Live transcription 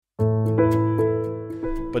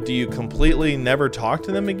But do you completely never talk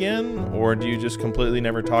to them again? Or do you just completely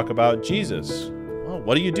never talk about Jesus? Well,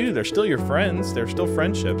 what do? They're still your friends. They're still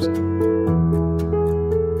friendships.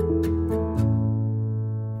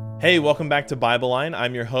 Hey, welcome back to Bible Line.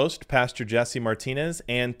 I'm your host, Pastor Jesse Martinez,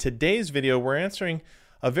 and today's video we're answering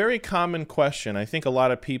a very common question. I think a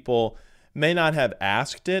lot of people may not have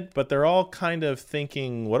asked it, but they're all kind of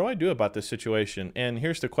thinking, what do I do about this situation? And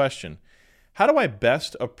here's the question. How do I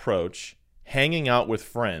best approach hanging out with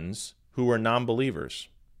friends who are non-believers?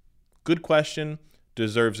 Good question,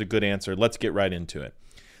 deserves a good answer. Let's get right into it.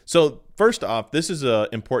 So first off, this is an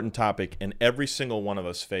important topic, and every single one of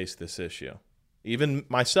us face this issue. Even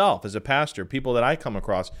myself as a pastor, people that I come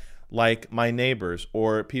across, like my neighbors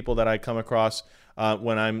or people that I come across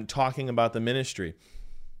when I'm talking about the ministry,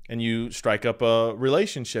 and you strike up a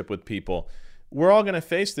relationship with people, we're all going to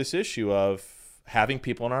face this issue of having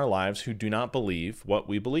people in our lives who do not believe what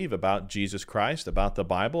we believe about Jesus Christ, about the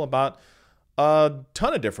Bible, about a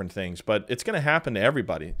ton of different things, but it's going to happen to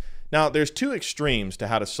everybody. Now, there's two extremes to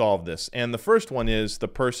how to solve this, and the first one is the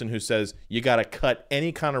person who says you got to cut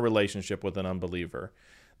any kind of relationship with an unbeliever.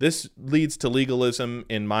 This leads to legalism,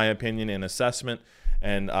 in my opinion, and assessment,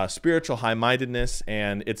 and spiritual high-mindedness,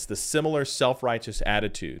 and it's the similar self-righteous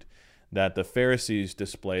attitude that the Pharisees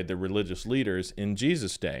displayed, the religious leaders in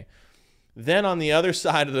Jesus' day. Then on the other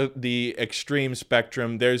side of the extreme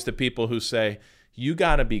spectrum, there's the people who say, you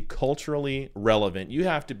got to be culturally relevant. You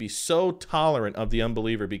have to be so tolerant of the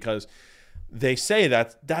unbeliever because they say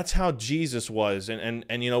that that's how Jesus was. And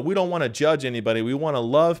you know, we don't want to judge anybody. We want to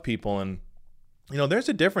love people. And, you know, there's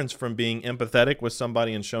a difference from being empathetic with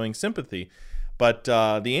somebody and showing sympathy. But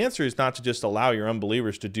the answer is not to just allow your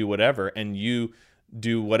unbelievers to do whatever and you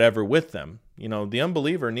do whatever with them. You know, the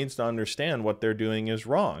unbeliever needs to understand what they're doing is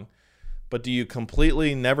wrong. But do you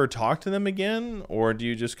completely never talk to them again? Or do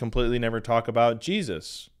you just completely never talk about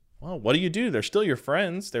Jesus? Well, what do? They're still your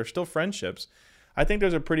friends. They're still friendships. I think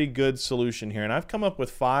there's a pretty good solution here. And I've come up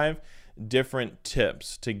with 5 different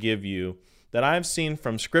tips to give you that I've seen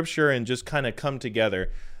from Scripture and just kind of come together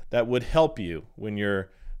that would help you when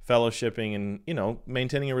you're fellowshipping and, you know,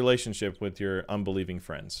 maintaining a relationship with your unbelieving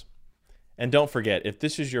friends. And don't forget, if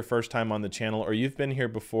this is your first time on the channel or you've been here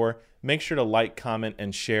before, make sure to like, comment,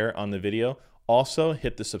 and share on the video. Also,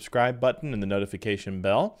 hit the subscribe button and the notification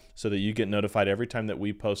bell so that you get notified every time that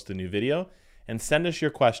we post a new video. And send us your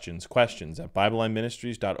questions at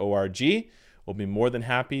BibleLineMinistries.org. We'll be more than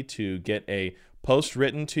happy to get a post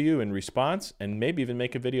written to you in response and maybe even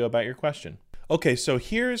make a video about your question. Okay, so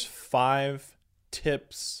here's 5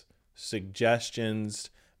 tips, suggestions,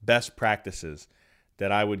 best practices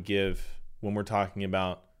that I would give when we're talking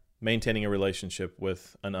about maintaining a relationship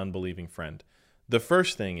with an unbelieving friend. The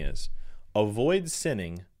first thing is avoid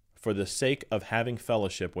sinning for the sake of having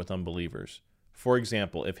fellowship with unbelievers. For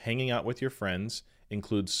example, if hanging out with your friends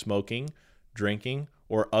includes smoking, drinking,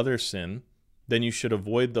 or other sin, then you should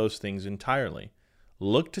avoid those things entirely.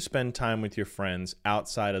 Look to spend time with your friends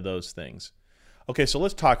outside of those things. Okay, so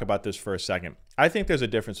let's talk about this for a second. I think there's a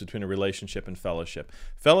difference between a relationship and fellowship.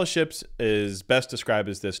 Fellowships is best described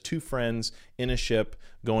as this: 2 friends in a ship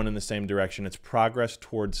going in the same direction. It's progress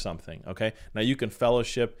towards something, okay? Now, you can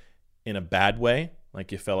fellowship in a bad way,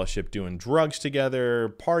 like you fellowship doing drugs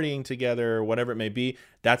together, partying together, whatever it may be.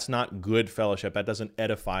 That's not good fellowship. That doesn't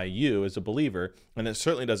edify you as a believer, and it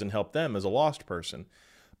certainly doesn't help them as a lost person.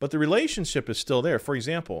 But the relationship is still there. For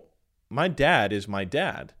example, my dad is my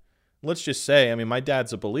dad. Let's just say, I mean, my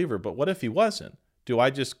dad's a believer, but what if he wasn't? Do I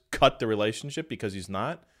just cut the relationship because he's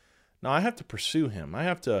not? No, I have to pursue him. I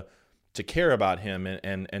have to care about him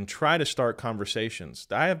and try to start conversations.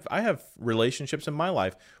 I have relationships in my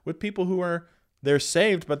life with people they're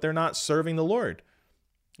saved, but they're not serving the Lord.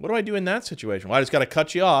 What do I do in that situation? Well, I just got to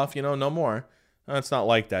cut you off, no more. No, it's not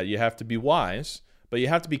like that. You have to be wise, but you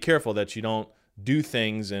have to be careful that you don't do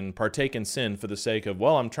things and partake in sin for the sake of,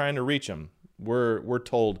 well, I'm trying to reach him. We're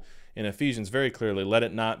told in Ephesians very clearly, let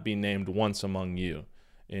it not be named once among you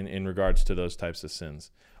in regards to those types of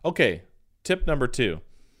sins. Okay, tip number 2.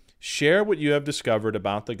 Share what you have discovered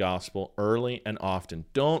about the gospel early and often.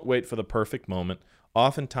 Don't wait for the perfect moment.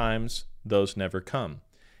 Oftentimes, those never come.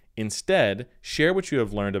 Instead, share what you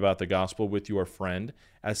have learned about the gospel with your friend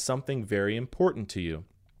as something very important to you.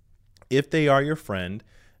 If they are your friend,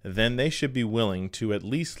 then they should be willing to at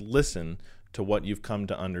least listen to what you've come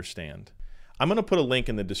to understand. I'm going to put a link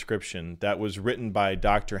in the description that was written by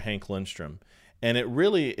Dr. Hank Lindstrom, and it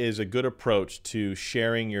really is a good approach to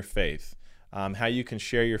sharing your faith, how you can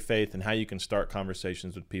share your faith and how you can start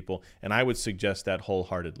conversations with people, and I would suggest that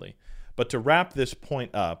wholeheartedly. But to wrap this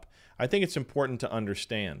point up, I think it's important to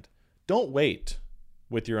understand, don't wait.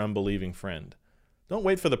 with your unbelieving friend. Don't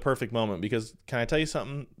wait for the perfect moment, because can I tell you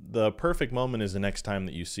something? The perfect moment is the next time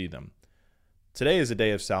that you see them. Today is a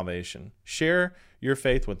day of salvation. Share your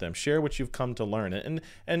faith with them. Share what you've come to learn. And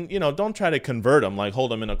don't try to convert them, like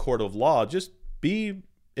hold them in a court of law. Just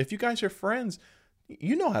if you guys are friends,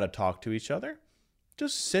 you know how to talk to each other.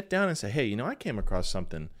 Just sit down and say, hey, I came across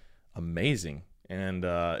something amazing, and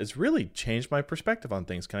it's really changed my perspective on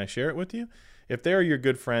things. Can I share it with you? If they're your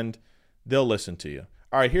good friend, they'll listen to you.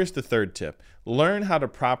 All right, here's the third tip. Learn how to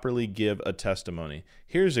properly give a testimony.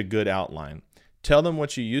 Here's a good outline. Tell them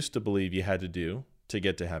what you used to believe you had to do to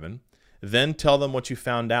get to heaven. Then tell them what you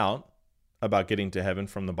found out about getting to heaven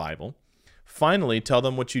from the Bible. Finally, tell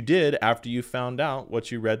them what you did after you found out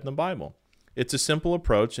what you read in the Bible. It's a simple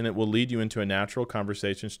approach, and it will lead you into a natural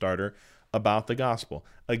conversation starter about the gospel.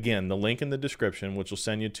 Again, the link in the description, which will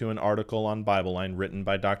send you to an article on Bible Line written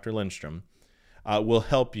by Dr. Lindstrom, will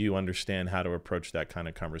help you understand how to approach that kind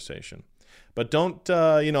of conversation. But don't,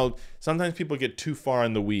 sometimes people get too far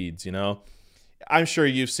in the weeds, I'm sure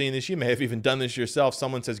you've seen this. You may have even done this yourself.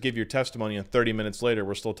 Someone says, give your testimony, and 30 minutes later,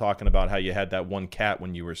 we're still talking about how you had that one cat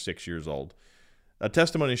when you were 6 years old. A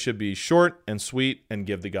testimony should be short and sweet and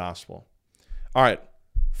give the gospel. All right,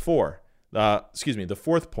 the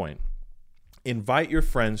fourth point. Invite your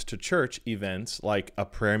friends to church events like a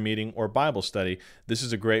prayer meeting or Bible study. This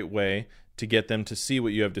is a great way to get them to see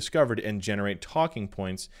what you have discovered and generate talking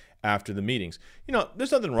points after the meetings.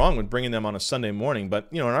 There's nothing wrong with bringing them on a Sunday morning, but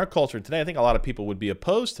in our culture today, I think a lot of people would be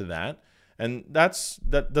opposed to that. And that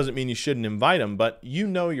doesn't mean you shouldn't invite them, but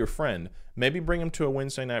your friend. Maybe bring them to a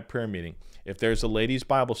Wednesday night prayer meeting. If there's a ladies'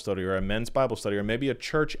 Bible study or a men's Bible study or maybe a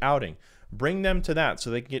church outing, bring them to that so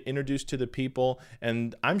they can get introduced to the people.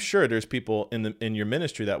 And I'm sure there's people in your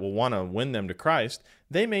ministry that will want to win them to Christ.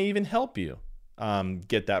 They may even help you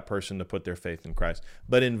get that person to put their faith in Christ.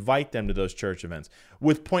 But invite them to those church events.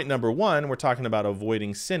 With point number 1, we're talking about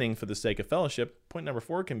avoiding sinning for the sake of fellowship. Point number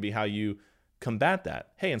 4 can be how you combat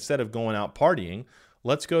that. Hey, instead of going out partying,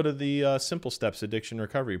 let's go to the Simple Steps Addiction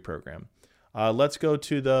Recovery Program. Let's go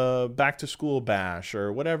to the back to school bash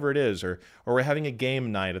or whatever it is, or we're having a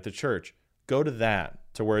game night at the church. Go to that,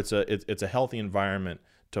 to where it's a healthy environment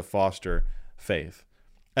to foster faith.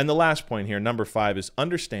 And the last point here, number 5, is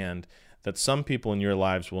understand that some people in your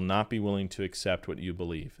lives will not be willing to accept what you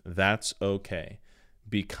believe. That's okay.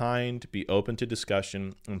 Be kind, be open to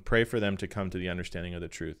discussion, and pray for them to come to the understanding of the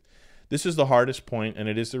truth. This is the hardest point, and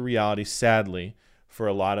it is the reality, sadly, for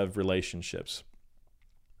a lot of relationships.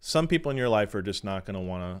 Some people in your life are just not going to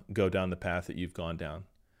want to go down the path that you've gone down.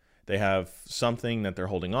 They have something that they're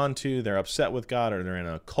holding on to, they're upset with God, or they're in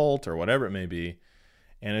a cult, or whatever it may be,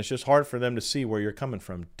 and it's just hard for them to see where you're coming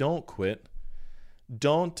from. Don't quit.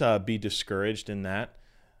 Don't be discouraged in that.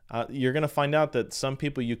 You're going to find out that some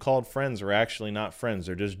people you called friends are actually not friends.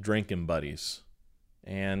 They're just drinking buddies.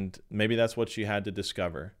 And maybe that's what you had to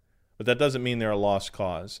discover. But that doesn't mean they're a lost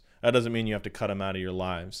cause. That doesn't mean you have to cut them out of your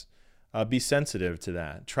lives. Be sensitive to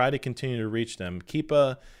that. Try to continue to reach them. Keep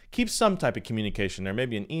some type of communication there.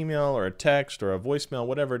 Maybe an email or a text or a voicemail,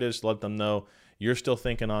 whatever it is, to let them know you're still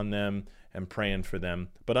thinking on them and praying for them.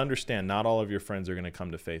 But understand, not all of your friends are going to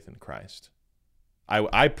come to faith in Christ.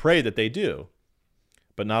 I pray that they do,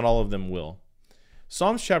 but not all of them will.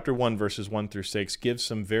 Psalms chapter 1, verses 1 through 6 gives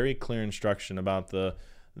some very clear instruction about the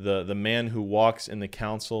man who walks in the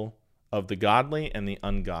counsel of the godly and the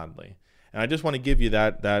ungodly. And I just want to give you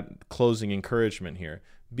that closing encouragement here.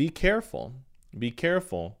 Be careful. Be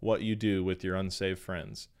careful what you do with your unsaved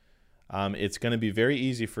friends. It's going to be very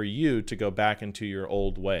easy for you to go back into your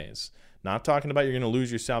old ways. Not talking about you're going to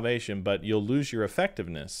lose your salvation, but you'll lose your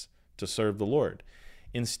effectiveness to serve the Lord.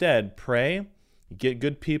 Instead, pray, get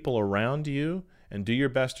good people around you, and do your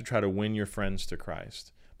best to try to win your friends to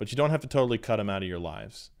Christ. But you don't have to totally cut them out of your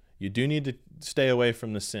lives. You do need to stay away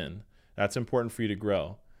from the sin. That's important for you to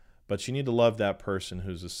grow. But you need to love that person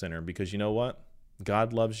who's a sinner, because you know what?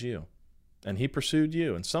 God loves you, and he pursued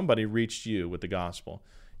you, and somebody reached you with the gospel.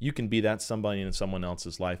 You can be that somebody in someone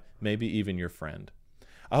else's life, maybe even your friend.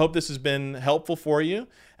 I hope this has been helpful for you.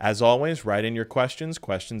 As always, write in your questions at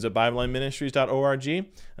BibleLineMinistries.org.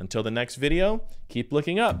 Until the next video, keep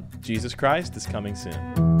looking up. Jesus Christ is coming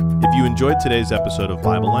soon. If you enjoyed today's episode of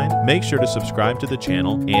Bible Line, make sure to subscribe to the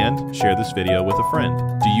channel and share this video with a friend.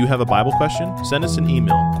 Do you have a Bible question? Send us an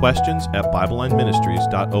email,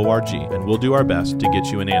 questions@BibleLineMinistries.org, and we'll do our best to get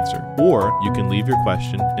you an answer. Or you can leave your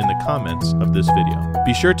question in the comments of this video.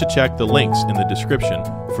 Be sure to check the links in the description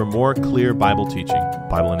for more clear Bible teaching.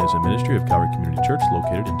 Bible Line is a ministry of Calvary Community Church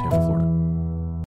located in Tampa, Florida.